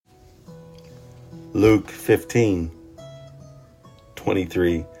Luke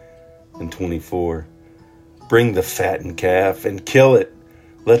 15:23 and 24. Bring the fattened calf and kill it.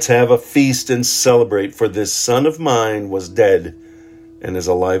 Let's have a feast and celebrate, for this son of mine was dead and is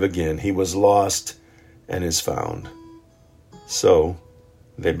alive again. He was lost and is found. So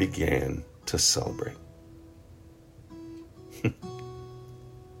they began to celebrate.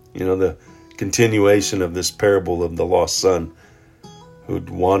 The continuation of this parable of the lost son who'd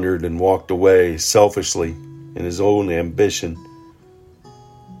wandered and walked away selfishly in his own ambition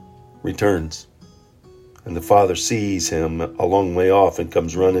returns. And the father sees him a long way off and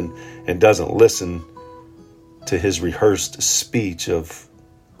comes running and doesn't listen to his rehearsed speech of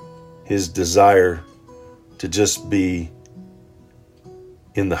his desire to just be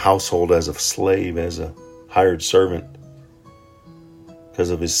in the household as a slave, as a hired servant because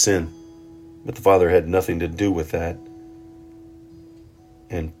of his sin. But the father had nothing to do with that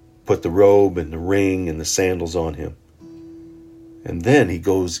and put the robe and the ring and the sandals on him. And then he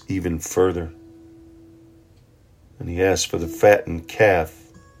goes even further. And he asks for the fattened calf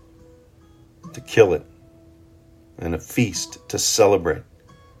to kill it and a feast to celebrate.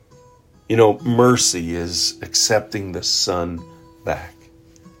 Mercy is accepting the son back.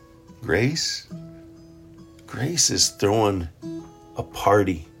 Grace is throwing a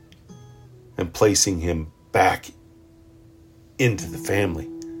party and placing him back into the family,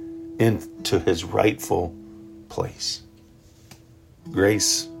 into his rightful place.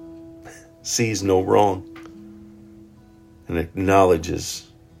 Grace sees no wrong and acknowledges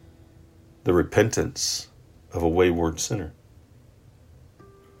the repentance of a wayward sinner.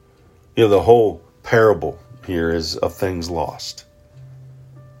 The whole parable here is of things lost.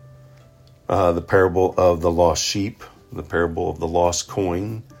 The parable of the lost sheep, the parable of the lost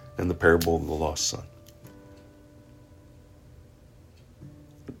coin, and the parable of the lost son.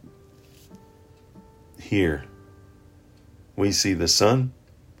 Here, we see the son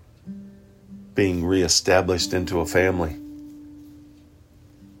being reestablished into a family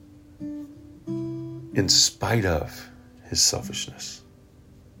in spite of his selfishness.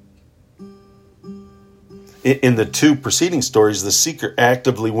 In the two preceding stories, the seeker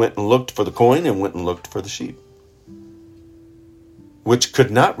actively went and looked for the coin and went and looked for the sheep, which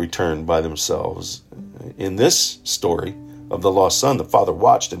could not return by themselves. In this story of the lost son, the father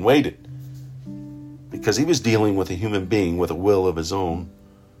watched and waited because he was dealing with a human being with a will of his own.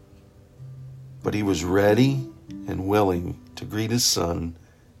 But he was ready and willing to greet his son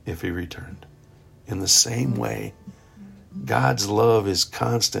if he returned. In the same way, God's love is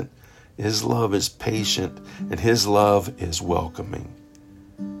constant. His love is patient, and his love is welcoming.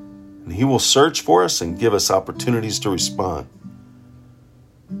 And he will search for us and give us opportunities to respond.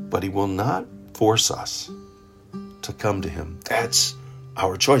 But he will not force us to come to him. That's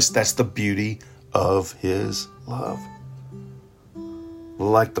our choice. That's the beauty of his love.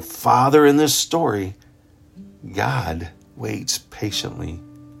 Like the father in this story, God waits patiently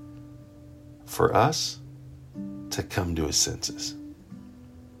for us to come to his senses.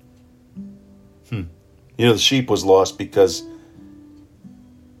 The sheep was lost because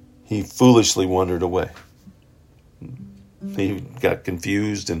he foolishly wandered away. He got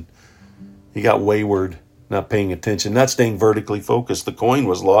confused and he got wayward, not paying attention, not staying vertically focused. The coin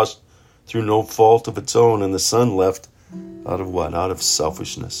was lost through no fault of its own, and the son left out of what? Out of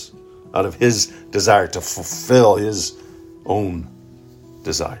selfishness, out of his desire to fulfill his own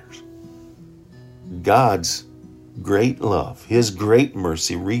desires. God's great love, his great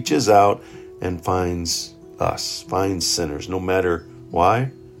mercy reaches out and finds us, finds sinners, no matter why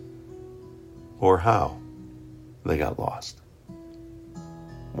or how they got lost.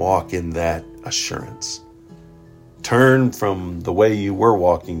 Walk in that assurance. Turn from the way you were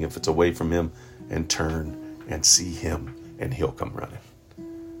walking, if it's away from him, and turn and see him, and he'll come running.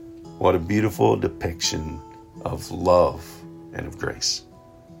 What a beautiful depiction of love and of grace.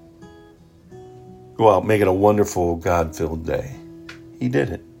 Go out, make it a wonderful, God-filled day. He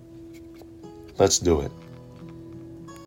did it. Let's do it.